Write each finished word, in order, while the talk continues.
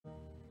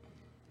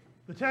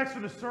The text for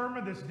the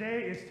sermon this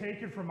day is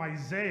taken from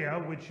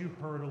Isaiah, which you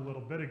heard a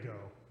little bit ago.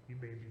 You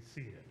may be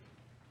seated.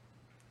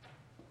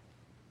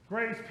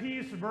 Grace,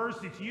 peace, and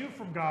mercy to you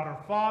from God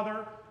our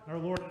Father and our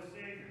Lord and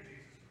Savior,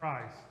 Jesus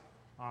Christ.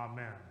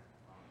 Amen.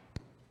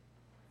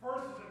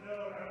 First, as a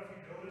note, I don't know if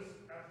you noticed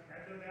at the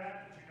end of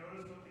that, did you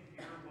notice what the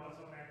year was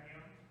on that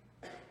hymn?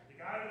 The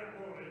guy that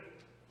wrote it,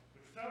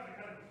 which sounds like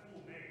kind of a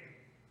cool name,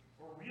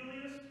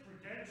 Aurelius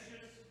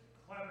Prudentius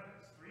Clemens,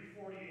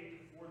 348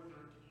 to 413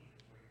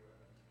 is what he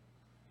wrote.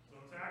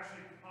 So it's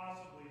actually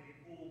possibly the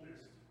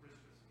oldest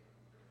Christmas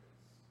hymn there is.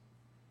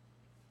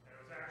 And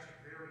it was actually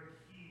very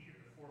key in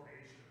the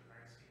formation of the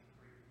Nicene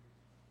Creed.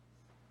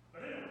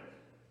 But anyway,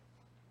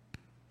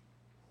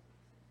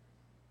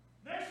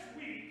 next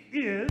week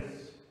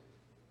is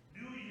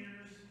New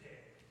Year's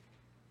Day.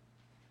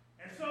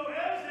 And so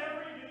as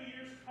every New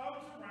Year's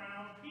comes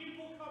around,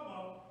 people come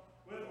up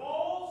with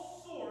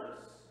all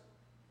sorts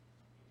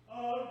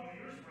of New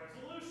Year's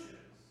resolutions.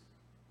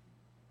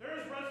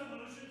 There's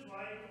resolutions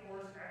like, of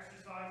course,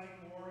 exercising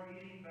more,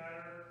 eating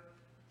better,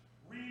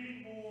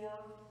 reading more,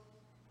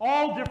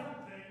 all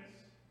different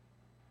things.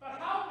 But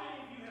how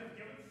many of you have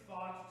given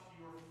thought to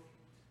your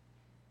feet?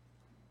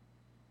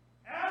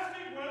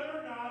 Asking whether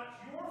or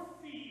not your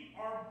feet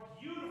are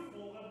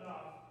beautiful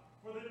enough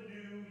for the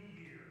new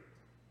year.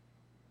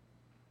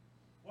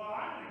 Well,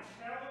 I'm going to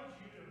challenge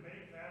you to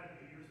make that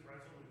a New Year's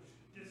resolution.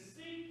 To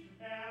seek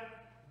to have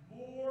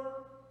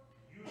more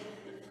beautiful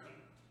feet.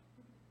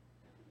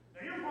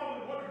 Now you're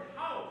probably wondering,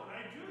 how can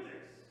I do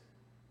this?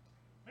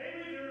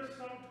 Maybe there's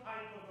some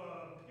type of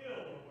a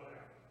pill or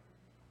whatever.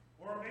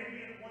 Or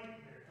maybe an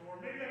ointment. Or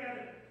maybe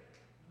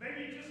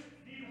maybe you just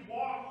need to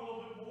walk a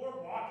little bit more,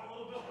 walk a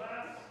little bit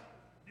less.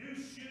 New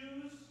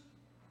shoes.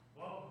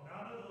 Well,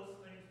 none of those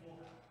things will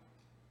help.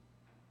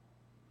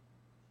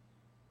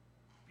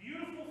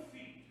 Beautiful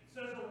feet. It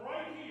says it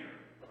right here.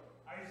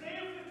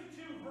 Isaiah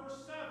 52,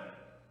 verse 7.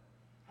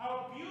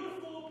 How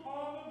beautiful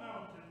upon the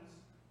mountains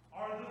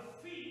are the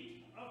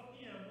feet of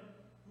him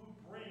who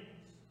brings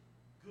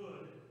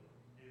good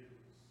news.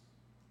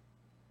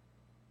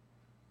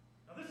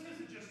 Now this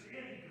isn't just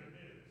any good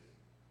news.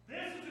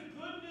 This is a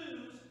good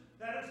news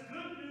that is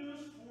good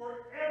news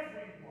for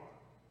everyone.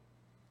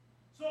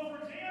 So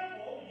for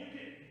example,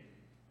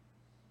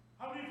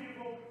 how many of you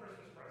have opened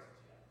Christmas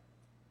presents yet?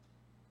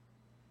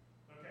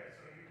 Okay,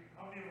 so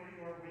how many of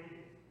you are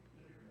waiting?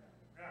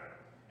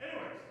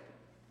 Anyways,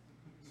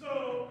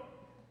 so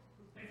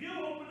if you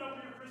opened up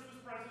your Christmas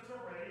presents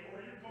already, or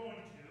you're going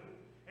to,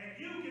 and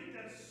you get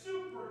that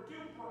super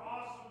duper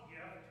awesome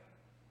gift,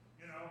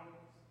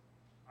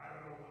 I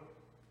don't know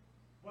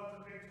what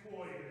the big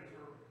toy is,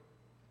 or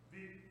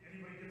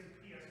anybody gets a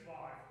PS5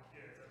 for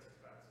kids, that's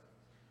expensive.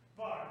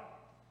 But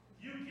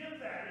you get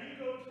that, and you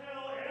go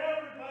tell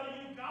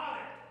everybody you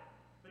got it.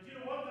 But you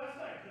know what? That's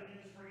not good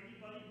news for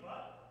anybody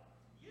but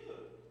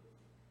you.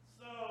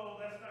 So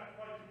that's not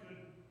quite the good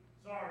news.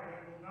 Sorry,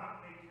 that will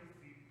not make your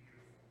feet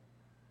beautiful.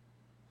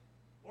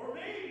 Or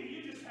maybe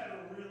you just had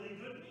a really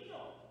good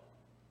meal.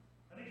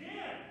 And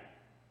again,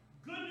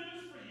 good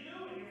news for you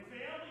and your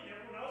family and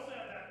everyone else that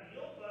had that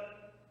meal,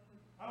 but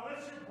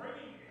unless you're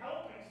bringing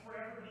helpings for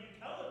everybody you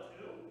tell it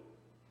to,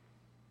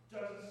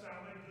 doesn't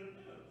sound like good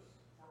news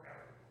for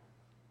everyone.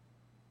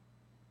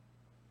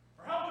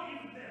 Or how about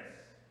even this?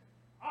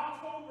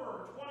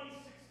 October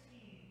 2016.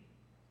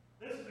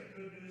 This is a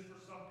good news for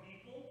some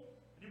people.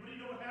 Anybody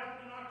know what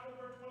happened in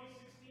October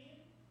 2016?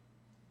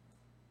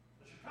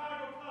 The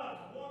Chicago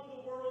Cubs won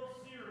the World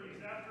Series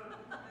after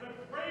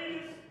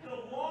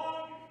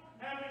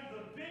having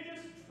the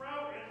biggest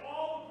drought in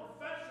all the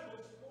professional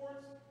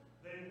sports.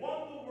 They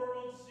won the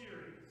World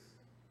Series.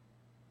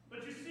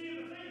 But you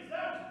see, the thing is,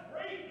 that was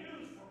great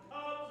news for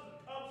Cubs and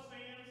Cubs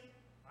fans.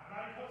 I'm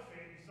not a Cubs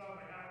fan. You saw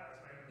my hat last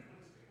night. I'm a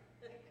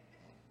Twins fan.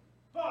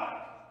 But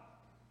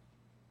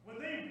when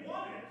they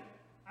won it,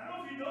 I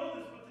don't know if you know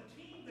this, but the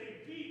team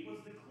they beat was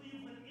the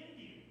Cleveland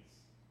Indians.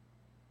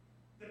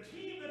 The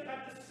team that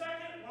had the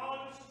second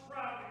longest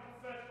drought in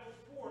professional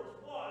sports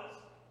was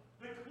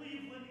the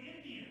Cleveland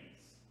Indians.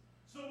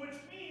 So which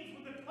means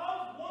when the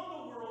Cubs won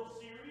the World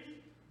Series,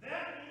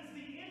 that means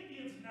the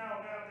Indians now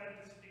have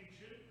that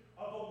distinction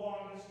of the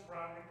longest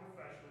drought in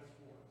professional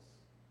sports.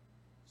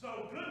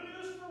 So good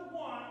news for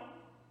one,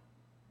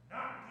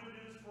 not good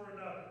news for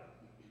another.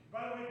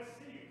 By the way, the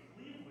city of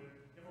Cleveland,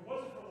 if it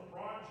wasn't for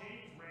LeBron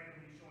James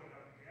randomly showing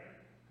up again,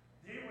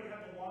 they would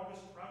have the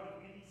longest drought of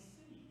any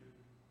city.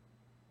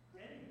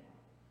 Anyone.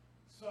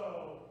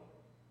 So,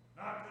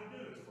 not good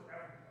news for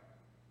everyone.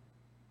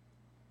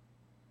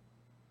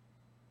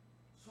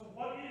 So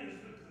what is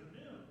the good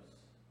news?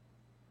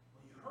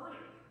 Well, you heard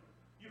it.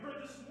 You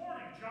heard this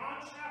morning,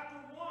 John chapter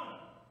 1.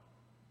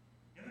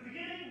 In the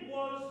beginning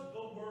was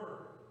the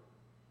Word,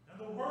 and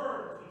the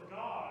Word was with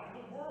God, and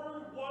the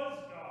Word was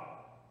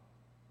God.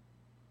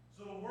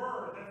 So the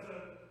Word,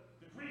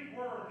 the Greek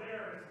word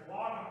there is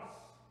logos.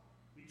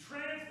 We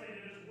translate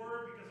it as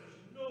Word because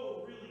there's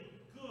no really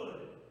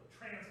good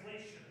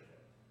translation of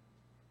it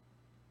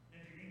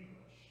into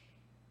English.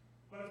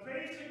 But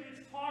basically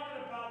it's talking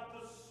about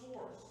the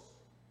source.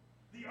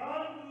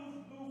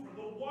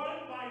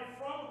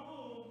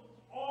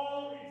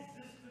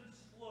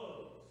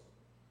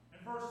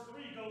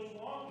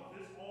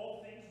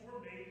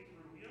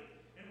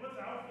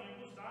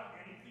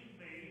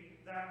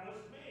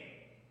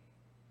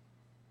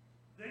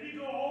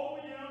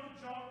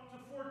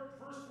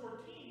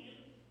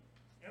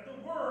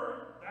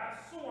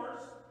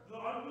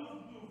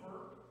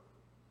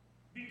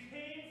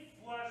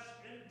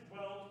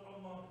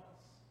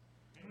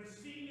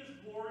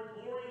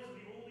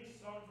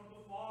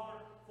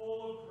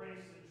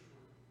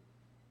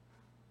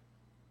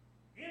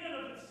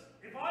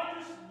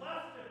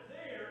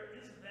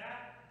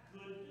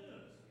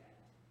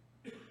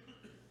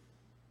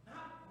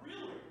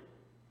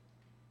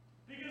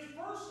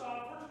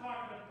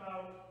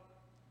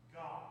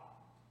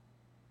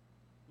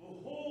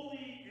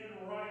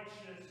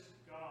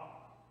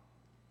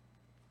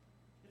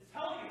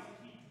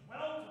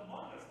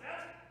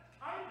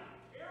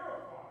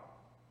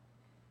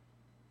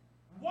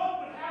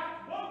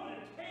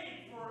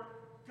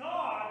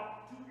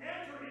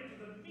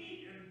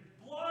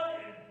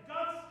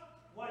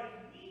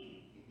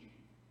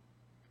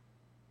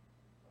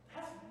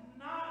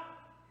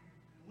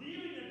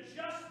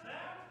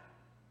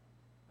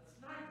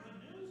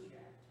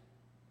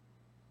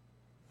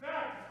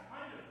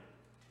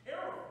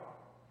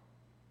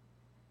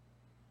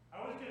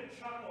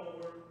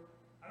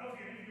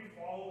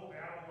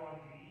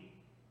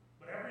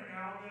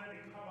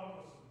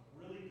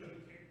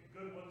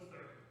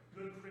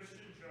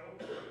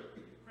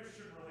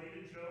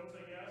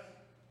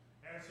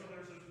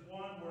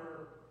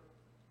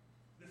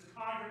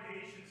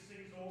 congregation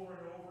sings over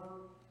and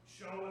over,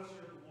 "Show us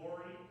your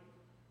glory."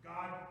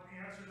 God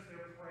answers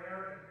their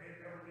prayer and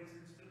everybody's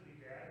instantly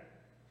dead.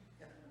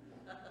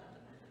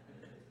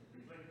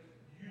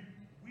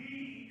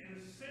 We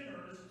as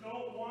sinners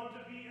don't want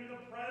to be in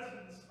the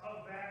presence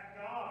of that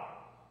God.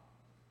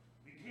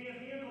 We can't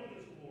handle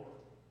his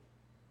glory.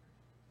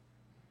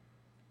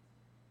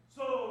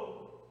 So,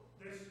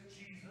 this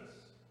Jesus,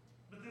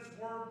 but this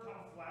Word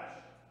come flesh,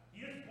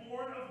 he is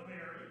born of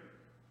Mary,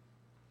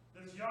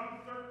 this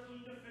young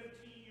 13 to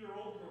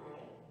 15-year-old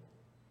girl,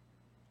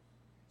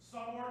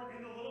 somewhere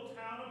in the little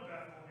town of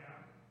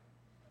Bethlehem.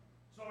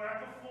 So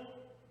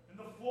in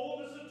the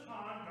fullness of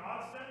time,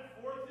 God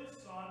sent forth his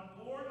Son,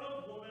 born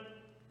of woman,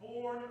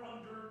 born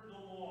under the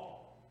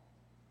law.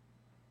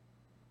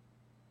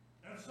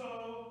 And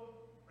so,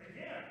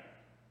 again,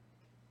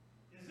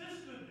 is this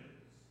good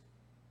news?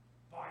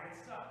 By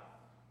itself.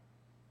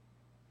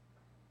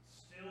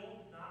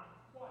 Still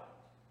not quite.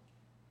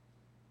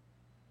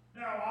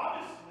 Now,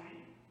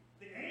 obviously,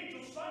 the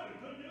angels sung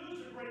the good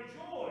news and great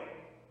joy,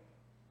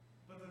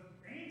 but the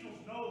angels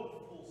know the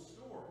full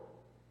story.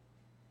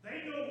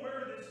 They know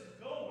where this is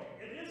going.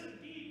 It is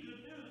indeed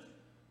good news,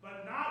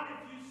 but not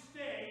if you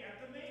stay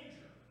at the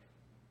manger.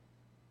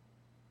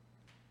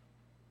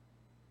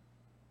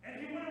 And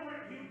he went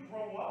around, he would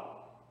grow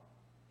up,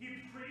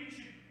 he'd preach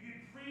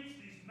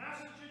these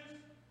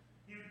messages,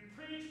 he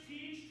would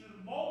teach to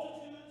the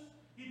multitudes,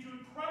 he'd do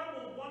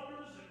incredible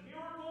wonders and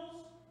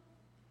miracles.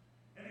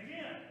 And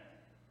again,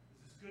 is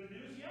this good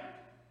news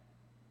yet?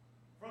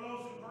 For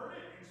those who heard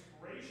it,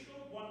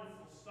 inspirational,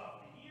 wonderful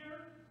stuff to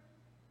hear.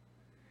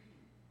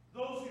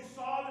 Those who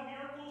saw the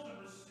miracles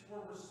and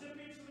were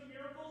recipients of the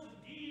miracles,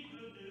 indeed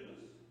good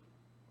news.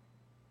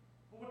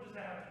 But what does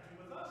that have to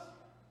do with us?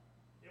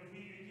 If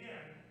we,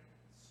 again,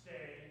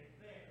 stay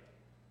there.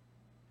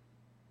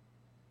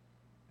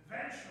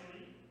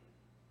 Eventually,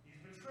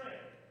 he's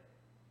betrayed.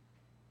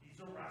 He's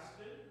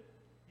arrested.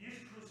 He is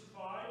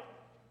crucified.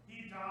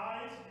 He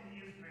dies and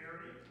he is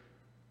buried.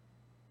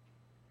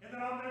 And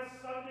then on that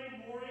Sunday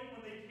morning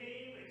when they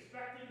came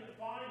expecting to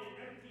find an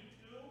empty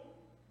tomb,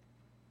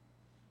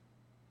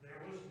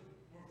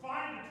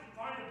 find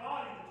a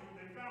body in the tomb.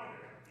 They found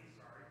it empty.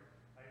 Sorry,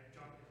 I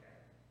jumped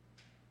ahead.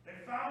 They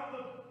found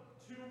the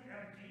tomb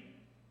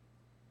empty.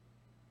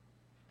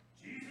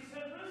 Jesus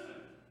had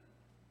risen.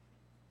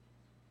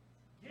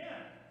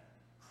 Again,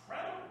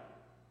 incredible.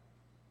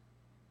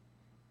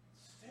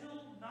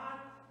 Still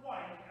not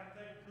quite at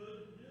that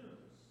good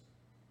news.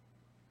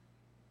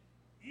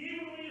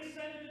 Even when he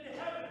ascended into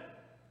heaven,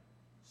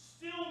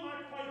 still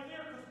not quite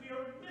there because we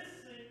are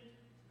missing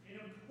an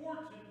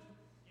important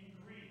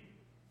ingredient.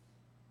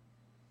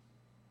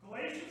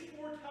 Galatians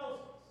 4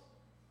 tells us,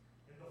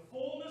 in the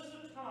fullness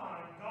of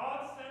time,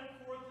 God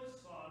sent forth his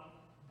Son,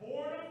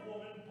 born of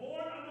woman,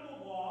 born under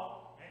the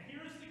law, and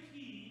here's the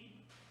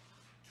key,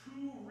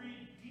 to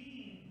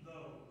redeem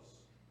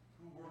those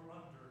who were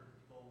under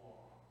the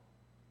law.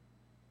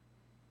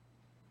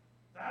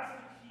 That's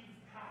the key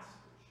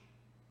passage.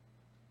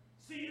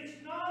 See,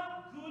 it's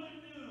not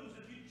good news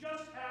if you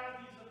just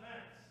have these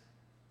events.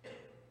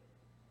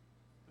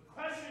 The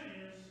question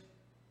is,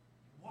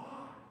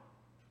 why?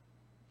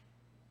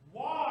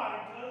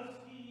 Why does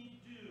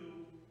he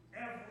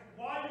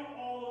why do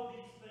all of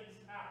these things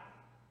happen?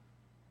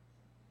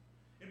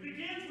 It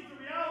begins with the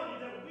reality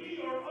that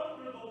we are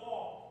under the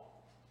law.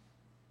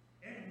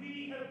 And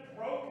we have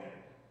broken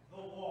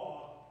the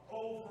law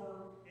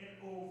over and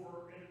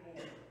over and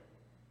over.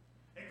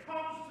 It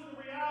comes to the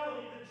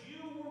reality that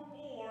you were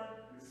born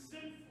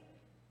sinful.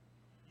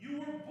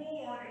 You were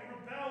born in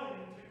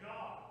rebellion to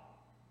God.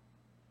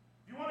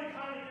 If you want to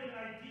kind of get an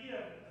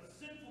idea of the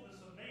sinfulness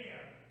of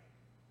man,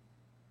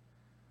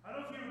 I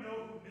don't know if you know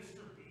who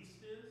Mr. Beast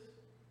is.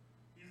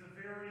 He's a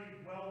very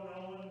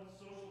well-known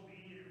social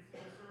media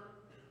influencer.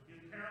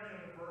 He's apparently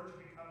on the verge of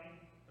becoming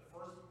the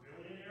first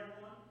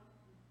billionaire one.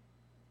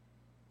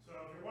 So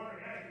if you're wondering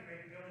how you can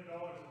make $1 billion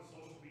in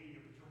social media,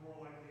 but you're more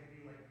likely to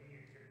be like me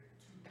and get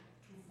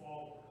two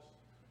followers.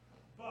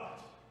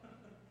 But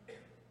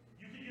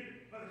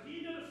but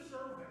he did a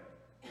survey,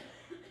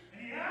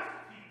 and he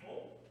asked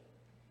people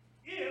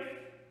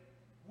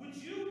would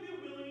you be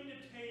willing to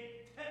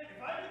take if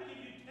I could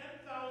give you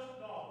 $10,000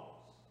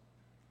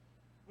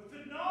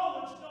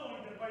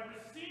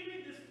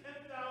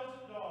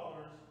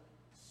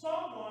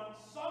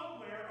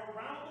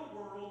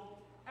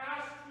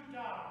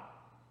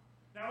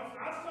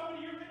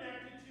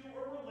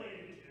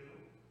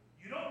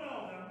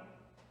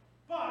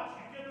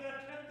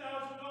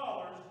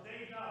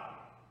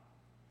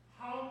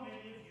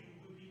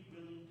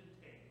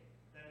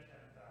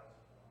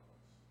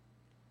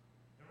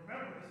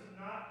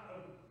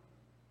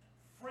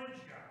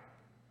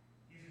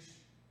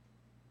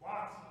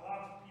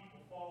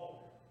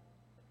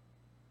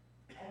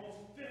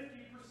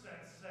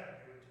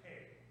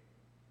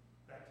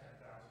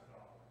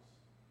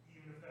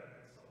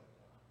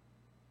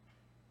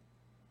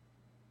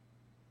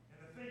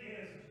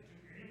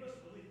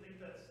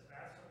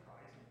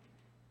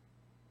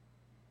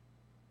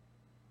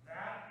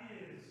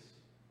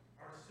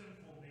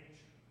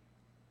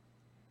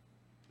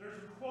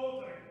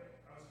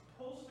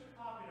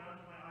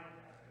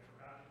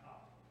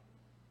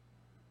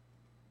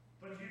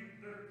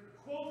 the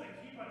quote, I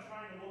keep on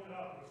trying to look it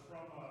up, was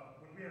from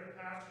when we had a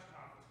pastor's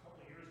conference a couple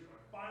of years ago.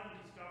 I finally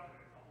discovered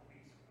it a couple of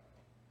weeks ago.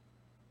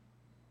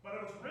 But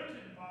it was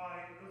written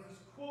by, it was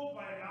this quote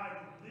by a guy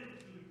who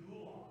lived through the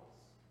gulags.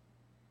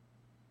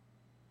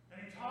 And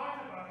he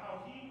talked about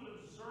how he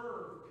would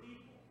observe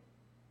people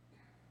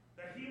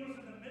that he was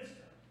in the midst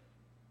of,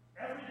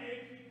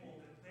 everyday people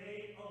that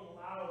they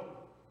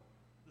allowed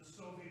the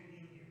Soviet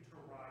Union to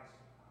rise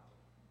to power.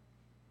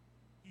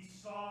 He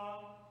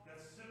saw that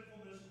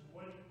sinfulness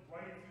went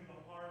right through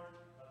the heart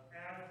of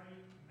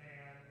every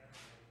man and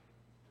woman.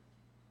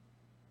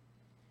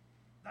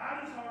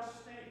 That is our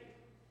state.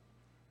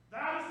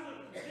 That is the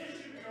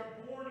position we are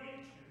born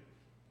into.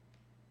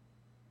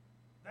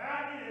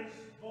 That is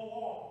the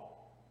law.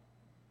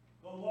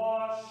 The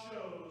law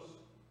shows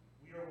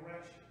we are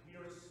wretched, we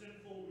are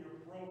sinful, we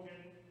are broken,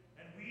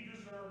 and we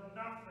deserve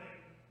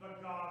nothing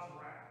but God's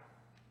wrath.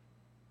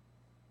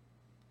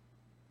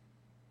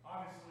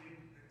 Obviously,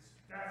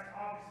 that's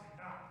obviously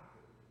not the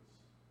good news.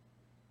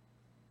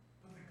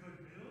 But the good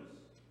news,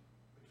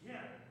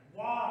 again,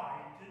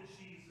 why did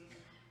Jesus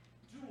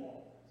do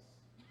all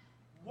this?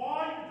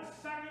 Why did the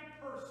second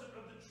person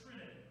of the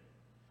Trinity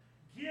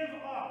give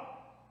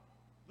up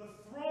the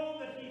throne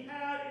that he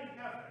had in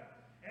heaven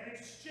and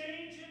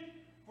exchange it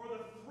for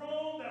the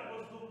throne that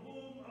was the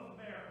womb of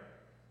Mary?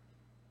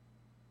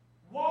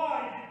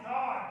 Why did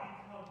God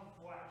become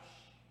flesh?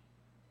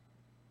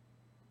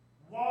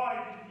 Why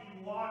was he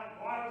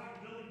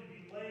willing to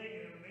be laying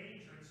in a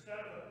manger instead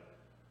of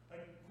a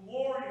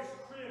glorious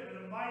crib in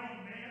a mighty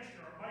mansion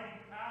or a mighty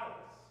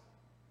palace?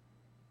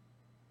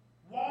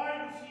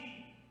 Why was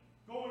he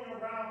going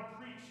around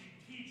preaching,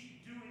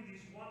 teaching, doing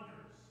these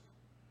wonders?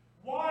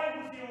 Why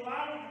was he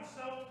allowing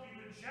himself to be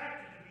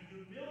rejected, to be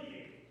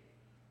humiliated?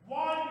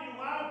 Why did he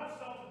allow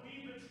himself to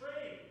be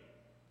betrayed,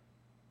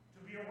 to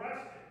be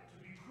arrested, to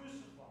be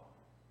crucified,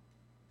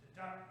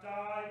 to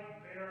die, be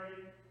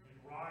buried, and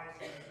rise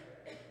from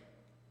the dead?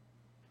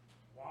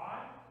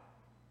 Why?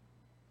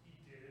 He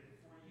did it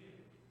for you.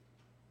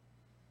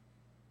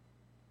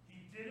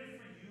 He did it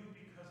for you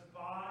because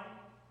by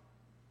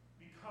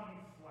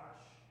becoming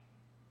flesh,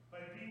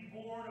 by being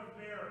born of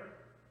Mary,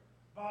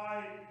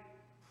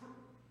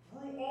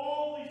 through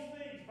all these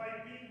things, by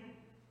being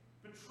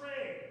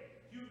betrayed,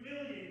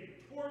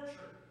 humiliated,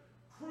 tortured,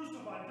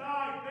 crucified,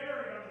 died,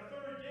 buried, on the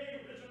third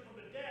day risen from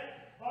the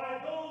dead, by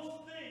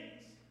those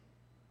things,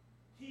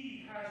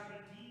 he has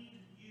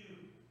redeemed you.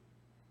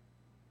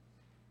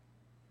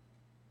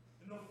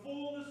 In the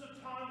fullness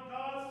of time,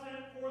 God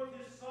sent forth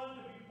his Son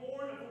to be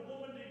born of a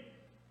woman,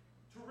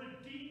 to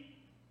redeem,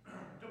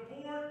 be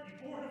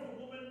born of a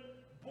woman,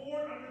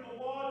 born under the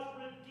law,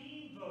 to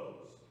redeem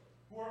those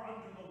who are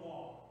under the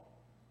law.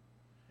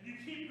 And you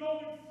keep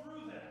going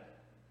through that.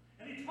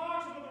 And he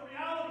talks about the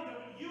reality that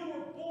when you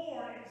were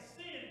born in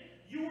sin,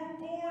 you were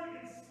born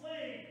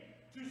enslaved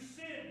to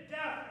sin,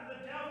 death, and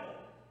the devil.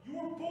 You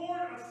were born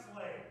a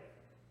slave.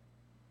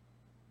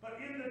 But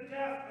in the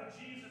death of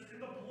Jesus, in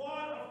the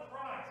blood of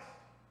Christ,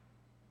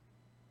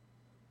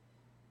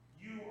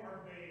 you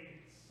are made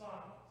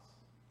sons.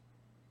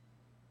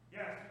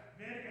 Yes,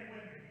 men and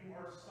women, you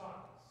are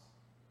sons.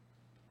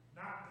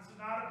 This is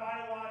not a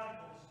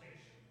biological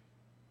distinction.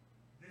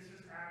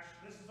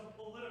 This is a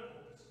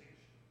political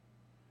distinction.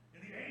 In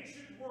the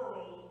ancient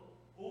world,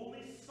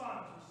 only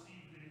sons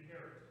received an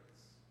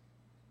inheritance.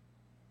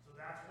 So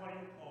that's why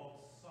you're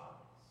called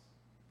sons.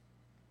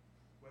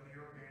 Whether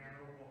you're a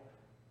man or a woman,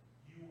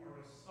 you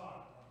are a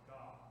son of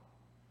God.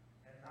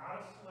 And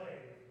not a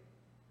slave,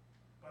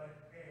 but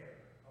an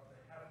heir of the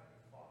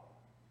Heavenly Father.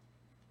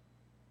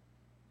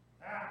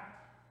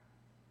 That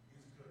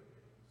is good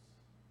news.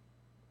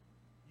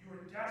 You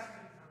are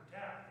destined for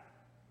death,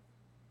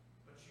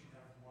 but you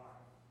have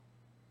life.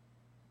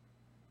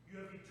 You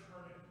have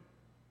eternity.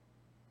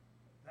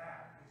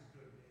 That is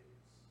good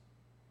news.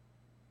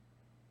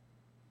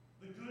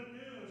 The good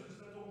news is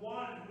that the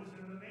one who is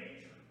in the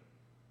manger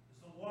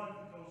is the one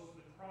who goes to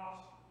the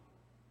cross for you.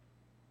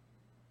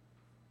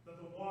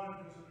 That the one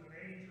who is in the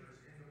manger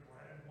is in the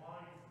bread and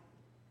wine for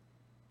you.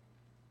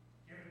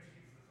 Given to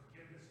you for the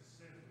forgiveness of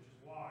sins, which is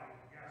why,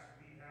 yes,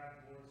 we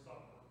have the Lord's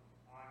Supper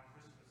on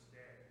Christmas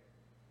Day.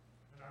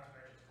 And not to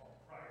mention it's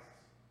called Christ's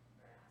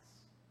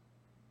Mass.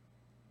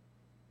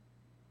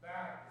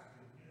 That is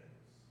good news.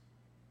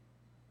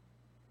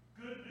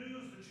 Good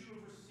news that you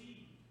have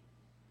received.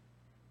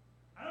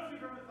 I don't know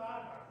if you've ever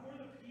thought about who are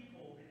the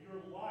people in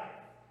your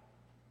life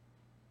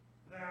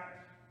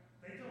that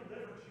they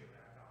delivered you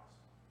that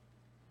gospel.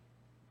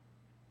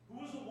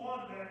 Who was the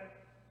one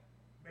that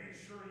made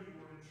sure you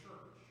were in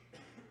church?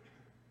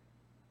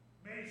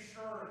 Made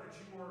sure that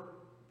you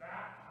were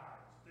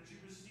baptized, that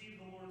you received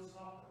the Lord's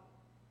Supper?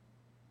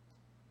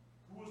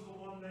 Who was the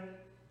one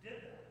that did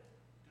that?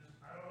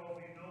 I don't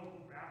know if you know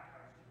who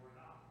baptized you or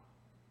not.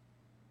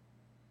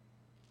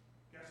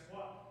 Guess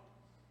what?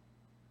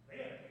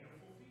 They had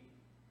beautiful feet.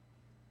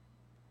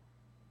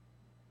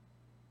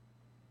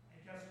 And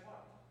guess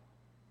what?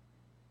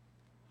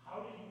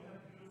 How do you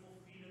have beautiful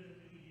feet in the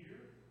new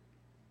year?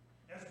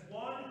 As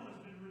one who has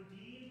been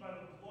redeemed by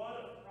the blood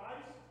of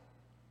Christ,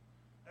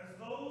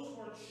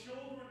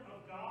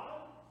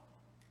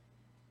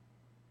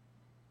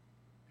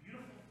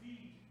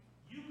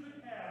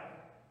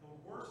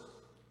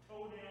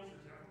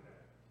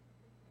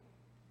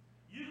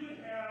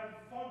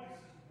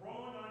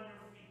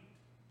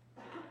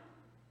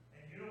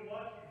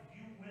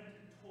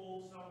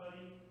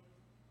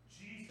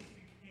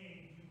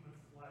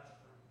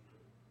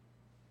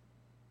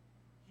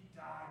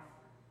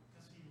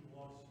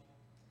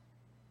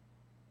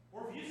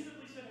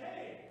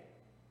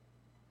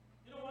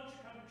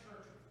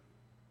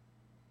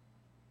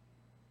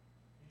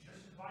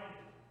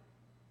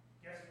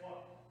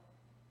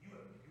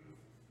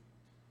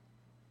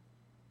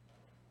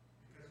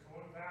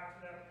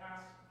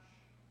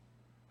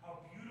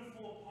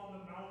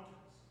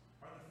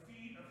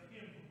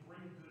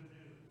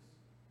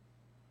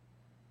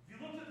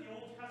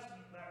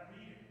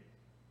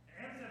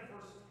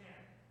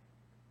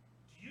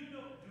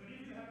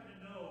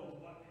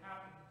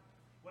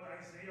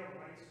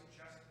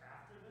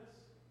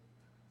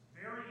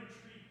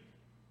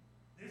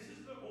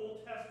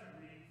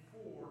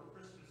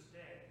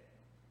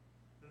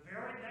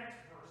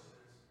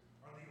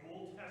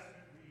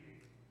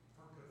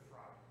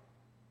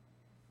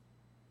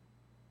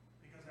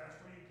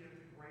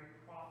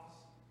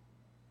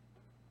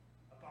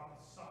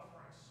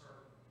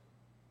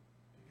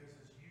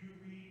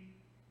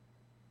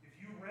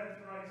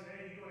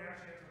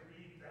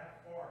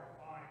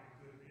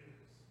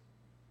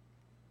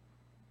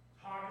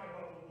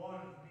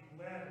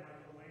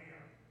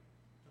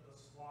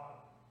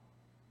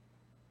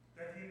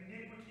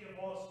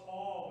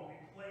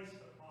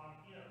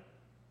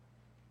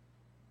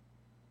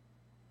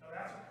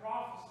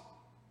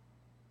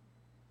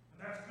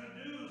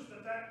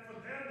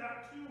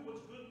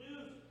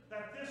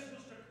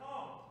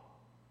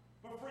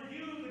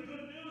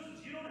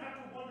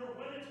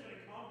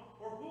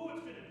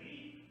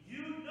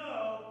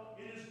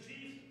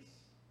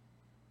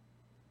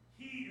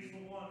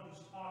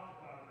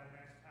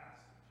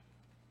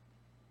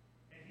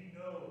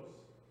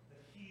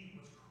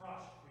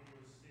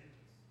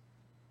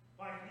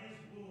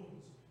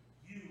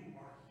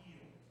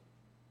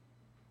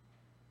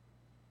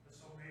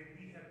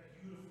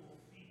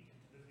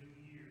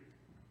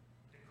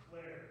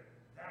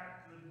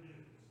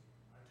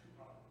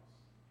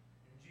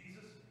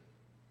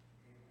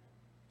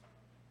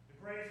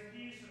 grace,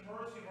 peace, and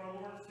mercy of our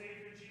Lord and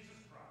Savior Jesus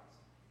Christ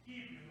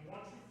keep you in the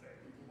one true faith,